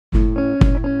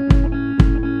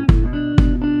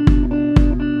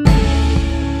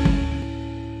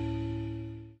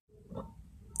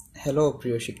Hello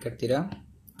প্রিয় শিক্ষার্থীরা,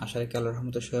 আশা রাখি আল্লাহর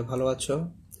রহমতে সবাই ভালো আছো।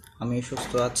 আমি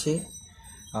সুস্থ আছি।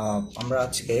 আমরা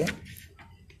আজকে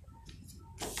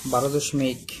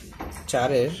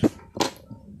 12.4-এর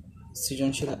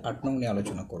সৃজনশীল 8 নং নিয়ে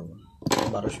আলোচনা করব।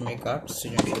 12.8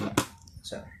 সৃজনশীল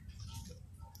 4।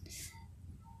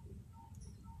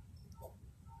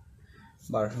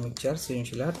 12.4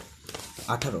 সৃজনশীল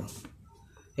 18।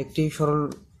 একটি সরল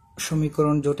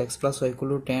সমীকরণ জোট x + y =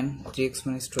 10 3x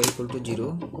 - 2y = 0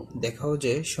 দেখাও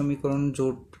যে সমীকরণ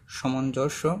জোট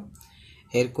সামঞ্জস্য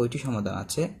এর কয়টি সমাধান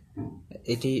আছে।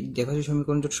 এটি দেখাও যে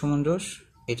সমীকরণ জোট সামঞ্জস্য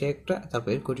এটা একটা, তারপর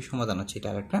এর কয়টি সমাধান আছে এটা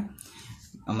আরেকটা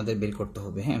আমাদের বের করতে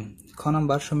হবে। হ্যাঁ, খ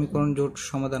নাম্বার সমীকরণ জোট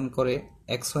সমাধান করে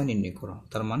xy নির্ণয় করো।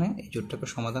 তার মানে এই জোটটাকে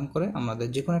সমাধান করে আমাদের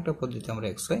যে কোনো একটা পদ্ধতিতে আমরা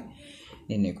xy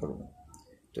নির্ণয় করব।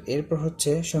 তো এরপর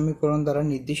হচ্ছে সমীকরণ দ্বারা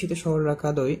নির্দেশিত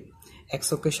সরলরেখা দ্বয় x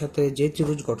অক্ষের সাথে যে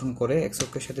ত্রিভুজ গঠন করে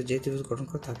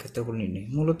তার ক্ষেত্রফল নির্ণয়।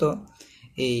 মূলত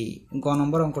এই গ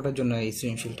নম্বর অঙ্কটার জন্য এই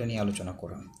সৃজনশীলটা নিয়ে আলোচনা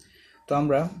করা। তো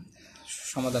আমরা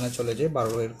সমাধানে চলে যাই।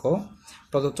 12-এর ক,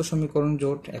 প্রদত্ত সমীকরণ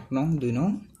জোট 1 নং 2 নং।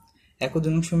 1 ও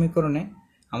 2 নং সমীকরণে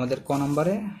আমাদের ক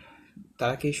নম্বরে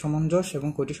তারা কি সামঞ্জস্য এবং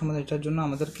কয়টি সমাধান, এটার জন্য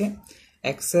আমাদেরকে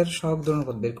x এর সহগদের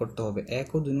অনুপাত বের করতে হবে। 1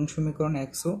 ও 2 নং সমীকরণ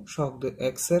x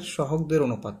এর সহগদের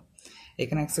অনুপাত,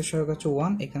 এখানে x এর সহগ হচ্ছে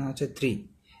 1, এখানে হচ্ছে 3।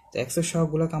 তো x এর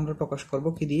সহগগুলোকে আমরা প্রকাশ করব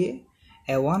কি দিয়ে?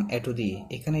 a1 a2 দিয়ে।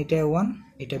 এখানে এটা a1,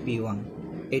 এটা b1,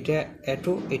 এটা a2,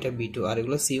 এটা b2, আর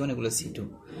এগুলো c1, এগুলো c2।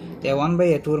 তো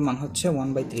a1/a2 এর মান হচ্ছে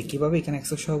 1/3। কিভাবে? এখানে x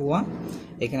এর সহগ 1,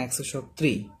 এখানে x এর সহগ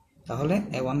 3, তাহলে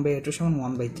a1/a2 =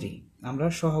 1/3। আমরা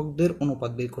সহগদের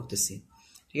অনুপাত বের করতেছি,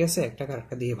 ঠিক আছে, একটা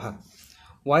আরেকটা দিয়ে ভাগ।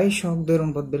 y সহগদের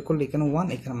অনুপাত বের করলে এখানে 1,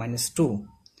 এখানে -2।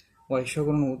 y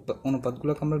সহগের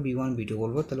অনুপাতগুলোকে আমরা b1 b2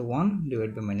 বলবো, তাহলে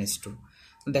 1/-2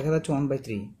 দেখা যাচ্ছে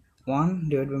 1/3।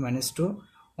 1/-2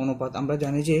 অনুপাত, আমরা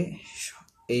জানি যে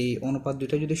এই অনুপাত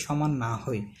দুটো যদি সমান না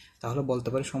হয় তাহলে বলতে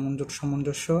পারি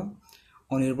সামঞ্জস্য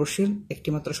অনির্ভরশীল একটি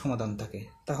মাত্র সমাধান থাকে।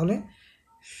 তাহলে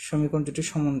সমীকরণ দুটি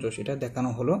সামঞ্জস্য এটা দেখানো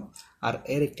হলো, আর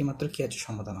এর একটি মাত্র কি আছে?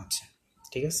 সমাধান আছে,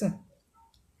 ঠিক আছে।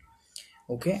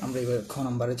 ওকে, আমরা এবার খ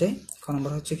নম্বরে যাই। খ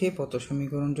নম্বর হচ্ছে কি, প্রদত্ত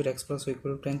সমীকরণ জোট x + y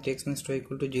 = 10 3x - 2y =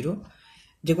 0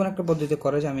 যে কোনো একটা পদ্ধতিতে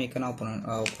করা যায়। আমি এখানে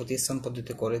প্রতিস্থান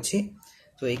পদ্ধতি করেছি।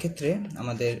 তো এই ক্ষেত্রে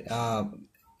আমাদের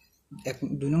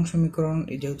 2 নং সমীকরণ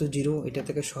যেহেতু 0, এটা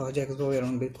থেকে সহজে x বা y এর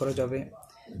মান বের করা যাবে।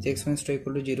 3x - 2y =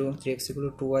 0, 3x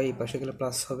 = 2y, পাশে গেলে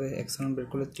প্লাস হবে, x এর মান বের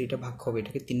করলে 3টা ভাগ হবে,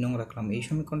 এটাকে 3 নং রাখলাম। এই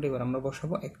সমীকরণটা এবার আমরা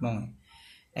বসাবো 1 নং।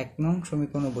 1 নং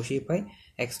সমীকরণে বসিয়ে পাই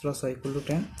x + y =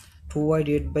 10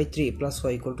 2y/3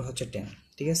 + y = 10,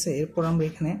 ঠিক আছে। এরপর আমরা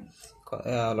এখানে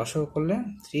লসাগু করলে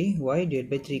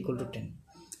 3y/3 = 10,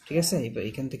 ঠিক আছে। এবার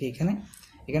এখান থেকে এখানে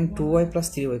 2y +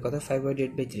 3y কত?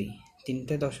 5y/3।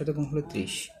 3টা 10 সাথে গুণ হলে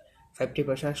 30, 5টি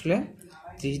পাশে আসলে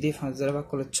 30 দিয়ে 5 দ্বারা ভাগ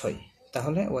করলে 6,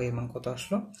 তাহলে y এর মান কত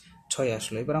আসলো? 6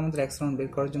 আসলো। এবার আমাদের x এর মান বের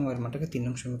করার জন্য y এর মানটাকে 3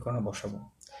 নং সমীকরণে বসাবো।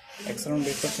 x এর মান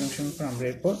বের করে 3 নং সমীকরণ, আমরা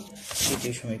এরপর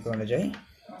দ্বিতীয় সমীকরণে যাই।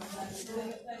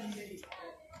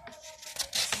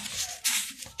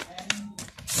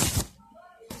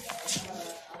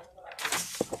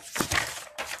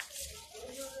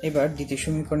 এবার দ্বিতীয়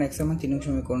সমীকরণে x এর মান 3 নং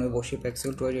সমীকরণে বসিয়ে x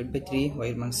 = 2y/3, y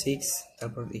এর মান 6,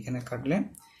 তারপর এখানে কাটলে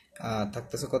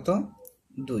থাকতেছে কত?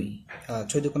 2।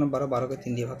 6 × 2 = 12, 12কে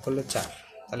 3 দিয়ে ভাগ করলে 4,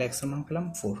 তাহলে x এর মান পেলাম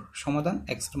 4। সমাধান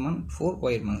x এর মান 4,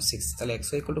 y এর মান 6, তাহলে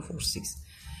xy = 4 6,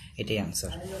 এটাই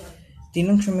आंसर। 3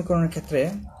 নং সমীকরণের ক্ষেত্রে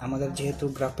আমাদের যেহেতু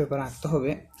গ্রাফ পেপার আঁকতে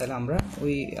হবে, তাহলে আমরা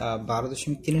ওই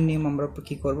 12.3 এর নিয়ম আমরা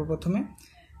কি করব? প্রথমে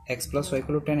x + y =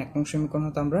 10 1 নং সমীকরণ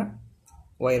হতে আমরা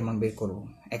y এর মান বের করব।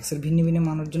 x এর ভিন্ন ভিন্ন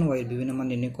মানের জন্য y এর বিভিন্ন মান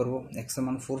নির্ণয় করব। x এর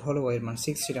মান 4 হলে y এর মান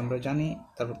 6, সেটা আমরা জানি।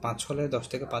 তারপর 5 হলে 10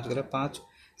 থেকে 5 গেলে 5,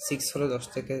 6 হলে 10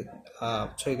 থেকে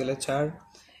 6 গেলে 4।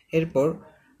 এরপর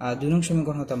 2 নং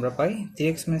সমীকরণ হতে আমরা পাই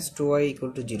 3x - 2y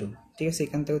 = 0, ঠিক আছে।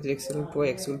 এখান থেকে 3x = 2y,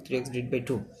 x =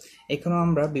 3x/2। এখানেও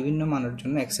আমরা বিভিন্ন মানের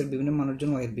জন্য x এর বিভিন্ন মানের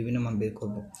জন্য y এর বিভিন্ন মান বের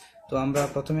করব। তো আমরা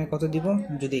প্রথমে কত দিব?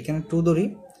 যদি এখানে 2 ধরি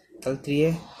তাহলে 3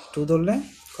 এ 2 ধরলে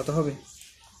কত হবে?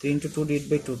 3 × 2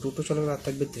 / 2, 2 চলে গেলে আর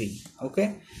থাকবে 3। ওকে,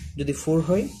 যদি 4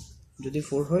 হয় 3 ×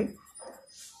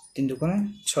 2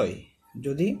 = 6,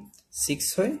 যদি 6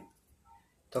 হয়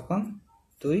তখন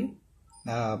 2,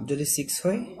 যদি 6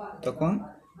 হয় তখন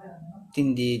 3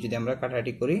 দিয়ে যদি আমরা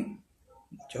কাটাকাটি করি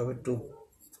হবে 2,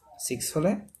 6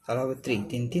 হলে তাহলে হবে 3,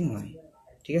 3 3 9,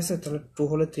 ঠিক আছে। তাহলে 2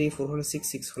 হলে 3, 4 হলে 6,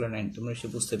 6 হলে 9, তোমরা এসে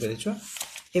বুঝতে পেরেছো।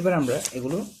 এবার আমরা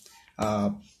এগুলো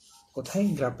কোথায়?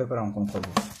 গ্রাফ পেপার অঙ্কন করব।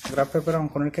 গ্রাফ পেপার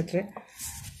অঙ্কনের ক্ষেত্রে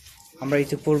আমরা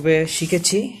ইতিপূর্বে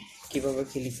শিখেছি কিভাবে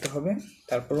কি লিখতে হবে,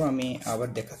 তারপরও আমি আবার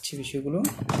দেখাচ্ছি বিষয়গুলো।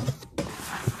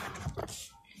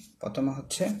 প্রথমে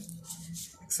হচ্ছে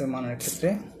x এর মানের ক্ষেত্রে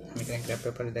আমি এখানে গ্রাফ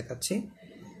পেপারে দেখাচ্ছি।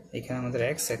 এখানে আমাদের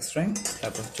x প্রাইম,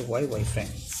 তারপর হচ্ছে y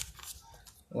প্রাইম,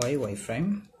 y প্রাইম।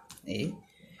 এই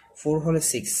 4 হলে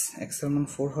 6, x এর মান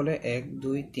 4 হলে 1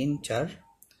 2 3 4,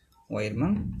 y এর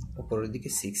মান উপরের দিকে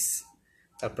 6,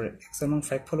 তারপরে x এর মান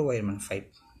 5 হলে y এর মান 5,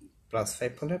 প্লাস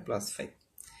 5 হলে প্লাস 5,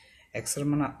 x এর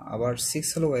মান আবার 6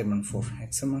 হলে y এর মান 4,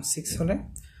 x এর মান 6 হলে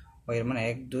y এর মান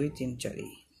 1 2 3 4।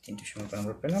 এই তিনটে সমীকরণ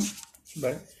আমরা পেলাম।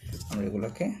 এবার আমরা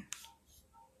এগুলোকে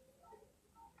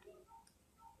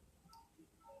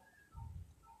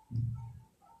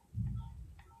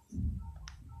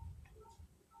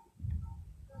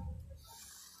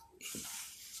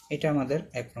এটা আমাদের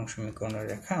 1 নং সমীকরণের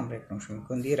রেখা, আমরা 1 নং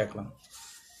সমীকরণ দিয়ে রাখলাম,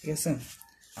 ঠিক আছে।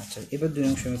 আচ্ছা, এবার 2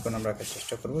 নং সমীকরণ আমরা আঁকার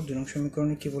চেষ্টা করব। 2 নং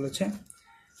সমীকরণে কি বলেছে?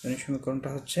 2 নং সমীকরণটা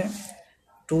হচ্ছে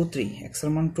 2 3, x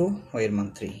এর মান 2, y এর মান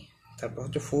 3, তারপর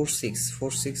হচ্ছে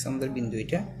 4 6 আমাদের বিন্দু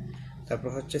এটা, তারপর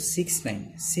হচ্ছে 6 9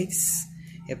 6,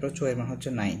 এরপর হচ্ছে y এর মান হচ্ছে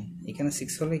 9, এখানে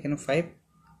 6 হলে এখানে 5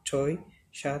 6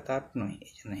 7 8 9,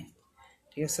 এই যে 9,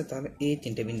 ঠিক আছে। তাহলে এই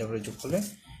তিনটে বিন্দু আমরা যোগ করলে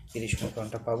এই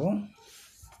সমীকরণটা পাবো।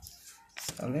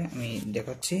 তাহলে আমি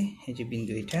দেখাচ্ছি, এই যে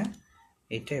বিন্দু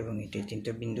এটা এবং এটা,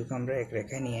 তিনটা বিন্দুকে আমরা এক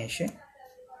রেখায় নিয়ে এসে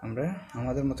আমরা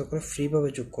আমাদের মতো করে ফ্রিভাবে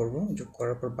যোগ করব। যোগ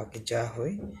করার পর বাকি যা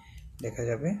হয় দেখা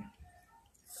যাবে।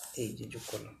 এই যে যোগ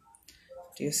করলাম,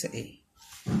 ঠিক আছে। এই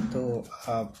তো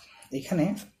এখানে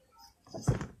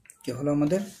কি হলো,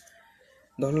 আমাদের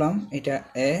ধরলাম এটা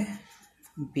এ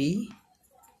বি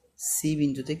সি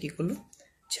বিন্দুতে কি করলো,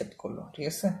 ছেদ করলো, ঠিক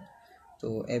আছে। তো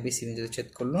এ বি সি বিন্দুতে ছেদ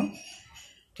করলো,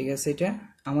 ঠিক আছে। এটা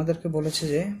আমাদেরকে বলেছে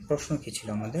যে প্রশ্ন কি ছিল,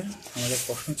 আমাদের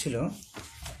প্রশ্ন ছিল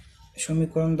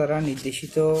সমীকরণ দ্বারা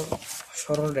নির্দেশিত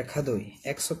সরল রেখাদ্বয়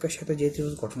x অক্ষের সাথে যে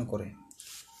ত্রিভুজ গঠন করে,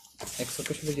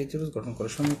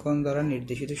 সমীকরণ দ্বারা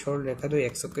নির্দেশিত সরল রেখাদ্বয়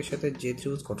x অক্ষের সাথে যে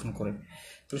ত্রিভুজ গঠন করে।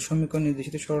 তাহলে সমীকরণ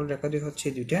নির্দেশিত সরল রেখাদ্বয় হচ্ছে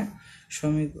দুইটা,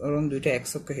 সমীকরণ দুইটা x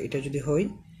অক্ষ, এটা যদি হয়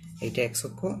এইটা x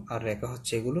অক্ষ আর রেখা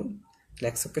হচ্ছে এগুলো,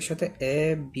 x অক্ষের সাথে এ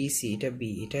বি সি, এটা বি,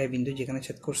 এটা বিন্দু যেখানে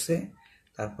ছেদ করছে,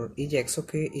 তারপর এই যে x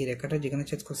অক্ষে এই রেখাটা যেখানে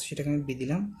ছেদ করছে সেটাকে আমি বি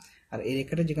দিলাম, আর এই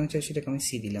রেখাটা যেখানে ছেদ সেটাকে আমি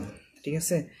সি দিলাম, ঠিক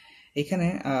আছে। এখানে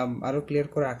আরো ক্লিয়ার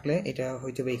করে আঁকলে এটা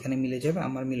হয়তো এখানে মিলে যাবে,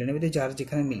 আমার মিলে নেবে, যার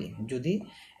যেখানে মিলে। যদি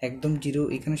একদম জিরো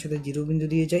এখানের সাথে জিরো বিন্দু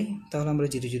দিয়ে যাই তাহলে আমরা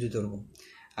 0 0 ধরবো,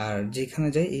 আর যেখানে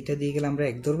যাই এটা দিয়ে গেলে আমরা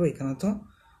 1 ধরবো। এখানে তো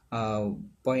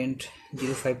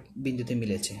 0.05 বিন্দুতে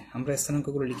মিলেছে। আমরা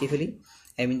স্থানাঙ্কগুলো লিখে ফেলি।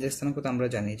 এ বিন্দুর স্থানাঙ্ক তো আমরা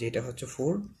জানি যে এটা হচ্ছে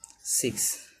 4 6,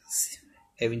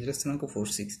 এ বিন্দুর স্থানাঙ্ক 4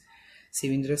 6, সি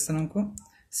বিন্দুর স্থানাঙ্ক,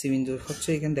 সি বিন্দু হচ্ছে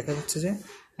এখানে দেখা যাচ্ছে যে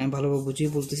আমি ভালোভাবে বুঝিয়ে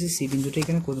বলতেছি, সি বিন্দুটা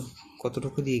এখানে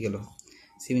কতটুকু দিয়ে গেল,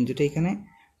 সি বিন্দুটা এখানে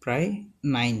প্রায়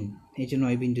 9, এই যে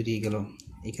 9 বিন্দু দিয়ে গেল।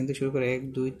 এখান থেকে শুরু করে 1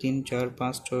 2 3 4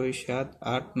 5 6 7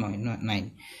 8 9 9,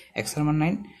 x এর মান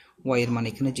 9, y এর মান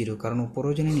এখানে 0, কারণ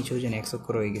উপরেও জানি নিচেও জানি x অক্ষ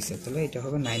রয়ে গেছে, তাহলে এটা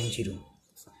হবে 9 0,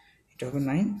 এটা হবে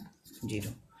 9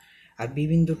 0। আর বি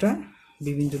বিন্দুর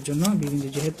জন্য বি বিন্দু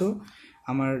যেহেতু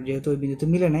ওই বিন্দুতে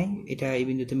মিলে নাই, এটা এই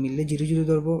বিন্দুতে মিললে 0 0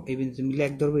 ধরবো, এই বিন্দুতে মিললে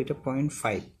 1 ধরবো, এটা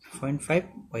 0.5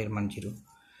 y এর মান 0,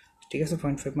 ঠিক আছে।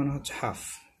 0.5 মানে হচ্ছে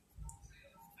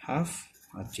হাফ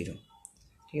আর 0,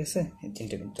 ঠিক আছে। এই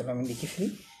তিনটে বিন্দু তাহলে আমি লিখে ফেলি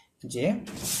যে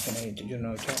এখানে এটার জন্য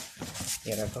এটা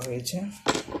রাখা হয়েছে।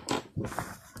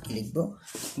 লিখবো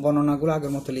বর্ণনাগুলো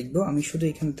আগের মতো লিখবো, আমি শুধু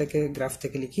এখান থেকে গ্রাফ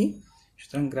থেকে লিখি।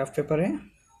 সুতরাং গ্রাফ পেপারে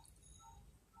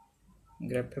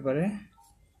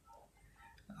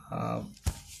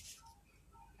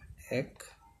 1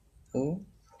 ও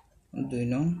 2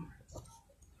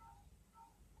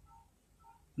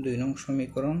 নং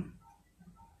সমীকরণ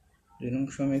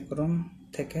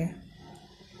থেকে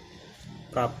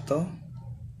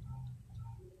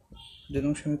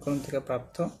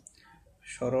প্রাপ্ত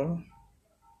সরল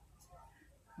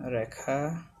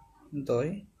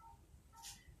রেখাদ্বয়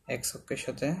x অক্ষের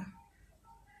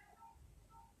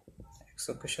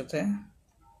সাথে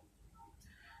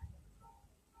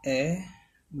এ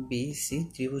বি সি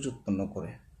ত্রিভুজ উৎপন্ন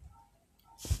করে,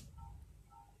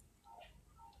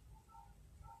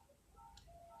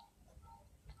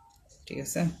 ঠিক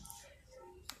আছে।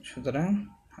 সুতরাং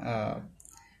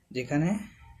যেখানে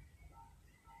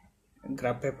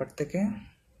গ্রাফ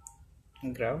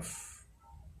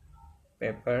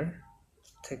পেপার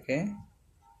থেকে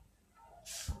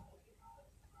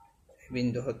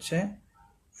বিন্দু হচ্ছে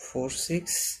 4 6,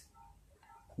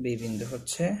 বি বিন্দু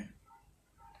হচ্ছে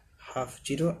হাফ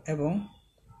 0 এবং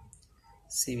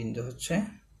সি বিন্দু হচ্ছে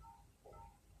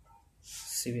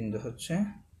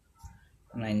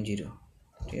 9 0,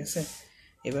 ঠিক আছে।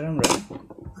 এবার আমরা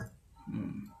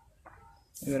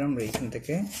এখান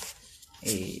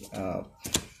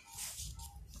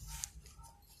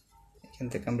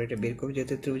থেকে আমরা এটা বের করব,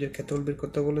 যেহেতু ত্রিভুজের ক্ষেত্রফল বের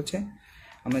করতে বলেছে।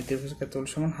 আমরা ত্রিভুজের ক্ষেত্রফল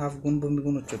সমান হাফ গুণ ভূমি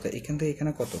গুণ উচ্চতা, এখান থেকে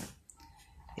এখানে কত,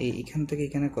 এইখান থেকে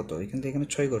এখানে কত, এখান থেকে এখানে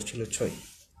 6 ঘর ছিল, 6।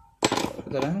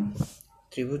 সুতরাং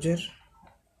ত্রিভুজের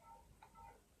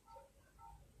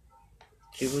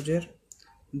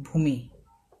ভূমি,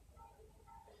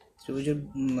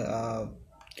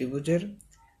 ত্রিভুজের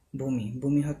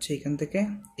ভূমি হচ্ছে এখান থেকে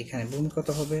এখানে। ভূমি কত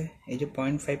হবে, এই যে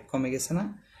 0.5 কমে গেছে না,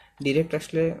 ডিরেক্ট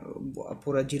আসলে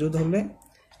পুরা 0 ধরলে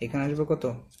এখানে আসবে কত,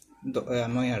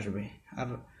 9 আসবে, আর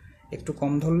একটু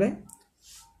কম ধরলে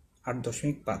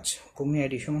 8.5। ভূমি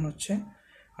আইডি সমান হচ্ছে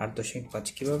 8.5।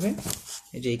 কিভাবে,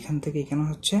 এই যে এখান থেকে এখানে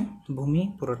হচ্ছে ভূমি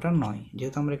পুরোটা 9,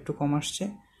 যেহেতু আমরা একটু কম আসছে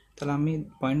তাহলে আমি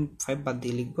 0.5 বাদ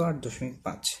দিয়ে লিখবো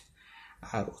 8.5।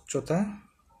 আর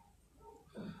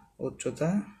উচ্চতা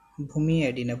ভূমি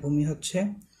আইডি না, ভূমি হচ্ছে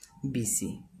বিসি,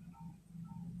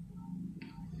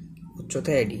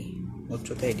 উচ্চতা আইডি,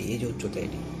 এই যে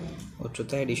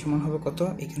উচ্চতা আইডি সমান হবে কত,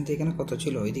 এখান থেকে এখানে কত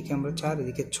ছিল, এদিকে আমরা 4,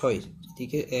 এদিকে 6,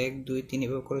 এদিকে 1 2 3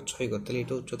 এভাবে করে 6 ঘর, তাহলে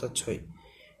এটা উচ্চতা 6,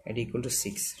 আইডি ইকুয়াল টু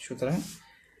 6। সুতরাং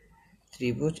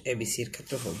ত্রিভুজ এবিসি এর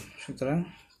ক্ষেত্রফল, সুতরাং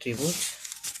ত্রিভুজ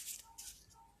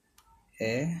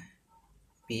এ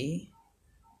বি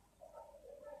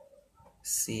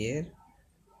সি এর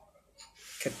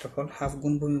ক্ষেত্রফল হাফ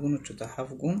গুণ ভূমি গুণ উচ্চতা, হাফ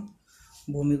গুণ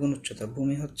ভূমি গুণ উচ্চতা।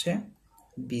 ভূমি হচ্ছে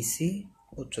বিসি,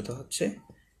 উচ্চতা হচ্ছে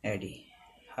এডি,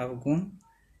 হাফ গুণ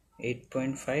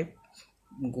 8.5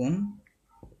 গুণ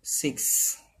 6।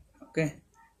 ওকে,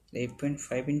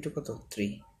 8.5 ইন্টু কত,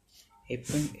 3।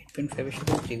 8.5 এর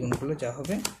সাথে 3 গুণ করলে যা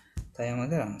হবে তাই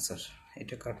আমাদের আনসার।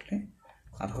 এটা কাটলে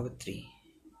আর হবে 3।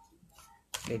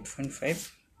 8.5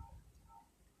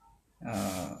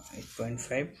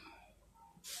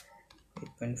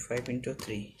 into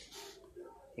 3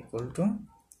 equal to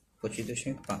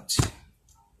 25.5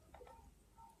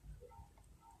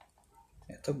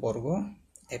 এত বর্গ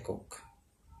একক।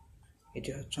 এটি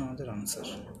হচ্ছে আমাদের আনসার।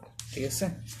 ঠিক আছে,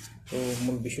 তো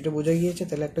মূল বিষয়টা বোঝা গিয়েছে।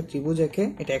 তাহলে একটা ত্রিভুজ একে,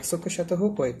 এটা এক্স অক্ষের সাথে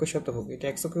হোক বা অক্ষের সাথে হোক, এটা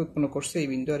এক্স অক্ষে উৎপন্ন করছে এই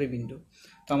বিন্দু আর এই বিন্দু।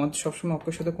 তো আমাদের সবসময়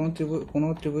অক্ষের সাথে কোনো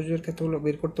ত্রিভুজের ক্ষেত্রে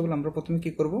বের করতে হলে আমরা প্রথমে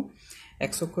কি করব,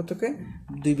 এক্স অক্ষ থেকে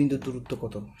 2 বিন্দুর দূরত্ব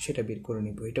কত সেটা বের করে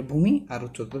নিব। এটা ভূমি আর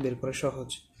উচ্চতা বের করা সহজ।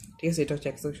 ঠিক আছে, এটা হচ্ছে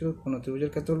এক্স অক্ষের সাথে কোনো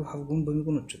ত্রিভুজের ক্ষেত্রে হলো হাফ গুণ ভূমি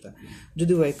গুণ উচ্চতা।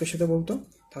 যদি ওয়াই অক্ষের সাথে বলতো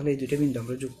তাহলে এই দুইটা বিন্দু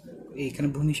আমরা এইখানে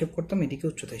ভূমি হিসাব করতাম, এদিকে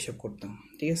উচ্চতা হিসাব করতাম।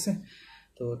 ঠিক আছে,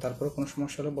 তো তারপরে কোনো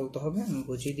সমস্যা হলে বলতে হবে, আমি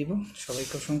বুঝিয়ে দিব।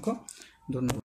 সবাইকে অসংখ্য ধন্যবাদ।